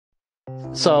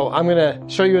So I'm going to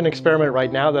show you an experiment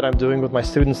right now that I'm doing with my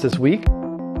students this week.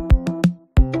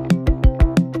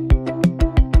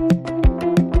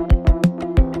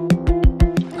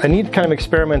 A neat kind of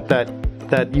experiment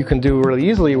that you can do really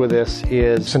easily with this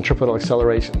is centripetal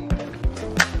acceleration.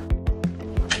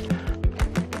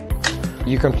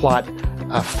 You can plot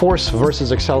force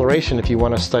versus acceleration if you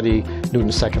want to study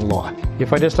Newton's second law.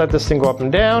 If I just let this thing go up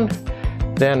and down,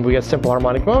 then we get simple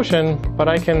harmonic motion, but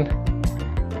I can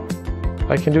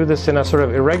do this in a sort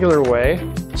of irregular way.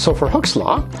 So for Hooke's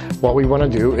law, what we want to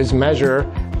do is measure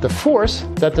the force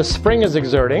that the spring is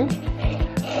exerting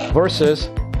versus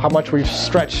how much we've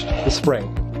stretched the spring.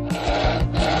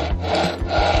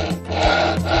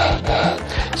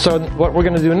 So what we're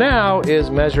going to do now is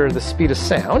measure the speed of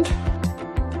sound.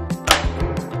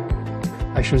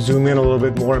 I should zoom in a little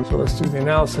bit more, so let's do the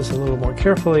analysis a little more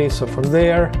carefully. So from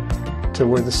there to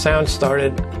where the sound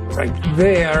started, right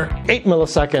there, 8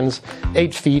 milliseconds,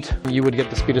 8 feet, you would get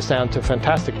the speed of sound to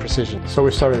fantastic precision. So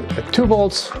we started at 2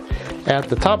 volts at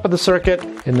the top of the circuit,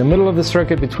 in the middle of the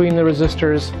circuit between the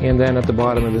resistors, and then at the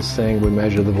bottom of this thing we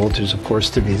measure the voltage, of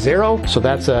course, to be 0. So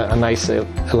that's a nice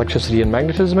electricity and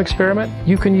magnetism experiment.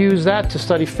 You can use that to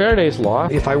study Faraday's law.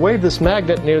 If I wave this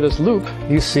magnet near this loop,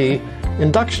 you see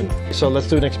induction. So let's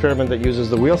do an experiment that uses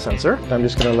the wheel sensor. I'm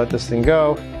just going to let this thing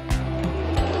go.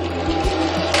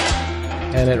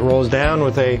 And it rolls down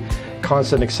with a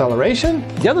constant acceleration.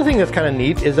 The other thing that's kind of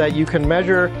neat is that you can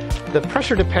measure the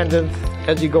pressure dependence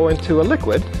as you go into a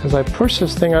liquid. As I push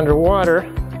this thing underwater,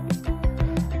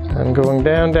 I'm going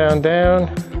down, down,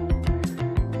 down.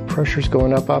 Pressure's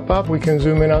going up, up, up. We can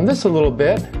zoom in on this a little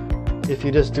bit. If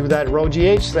you just do that rho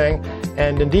GH thing,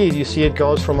 and indeed you see it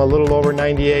goes from a little over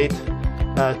 98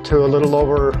 to a little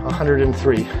over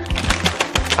 103.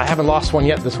 I haven't lost one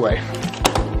yet this way.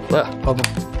 Of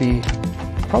the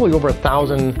probably over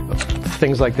 1,000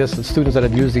 things like this, the students that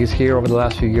have used these here over the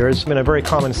last few years. I mean, a very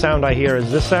common sound I hear is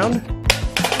this sound.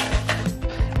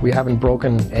 We haven't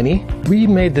broken any. We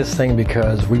made this thing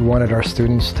because we wanted our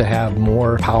students to have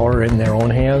more power in their own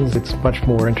hands. It's much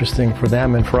more interesting for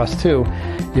them and for us too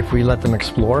if we let them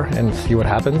explore and see what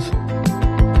happens.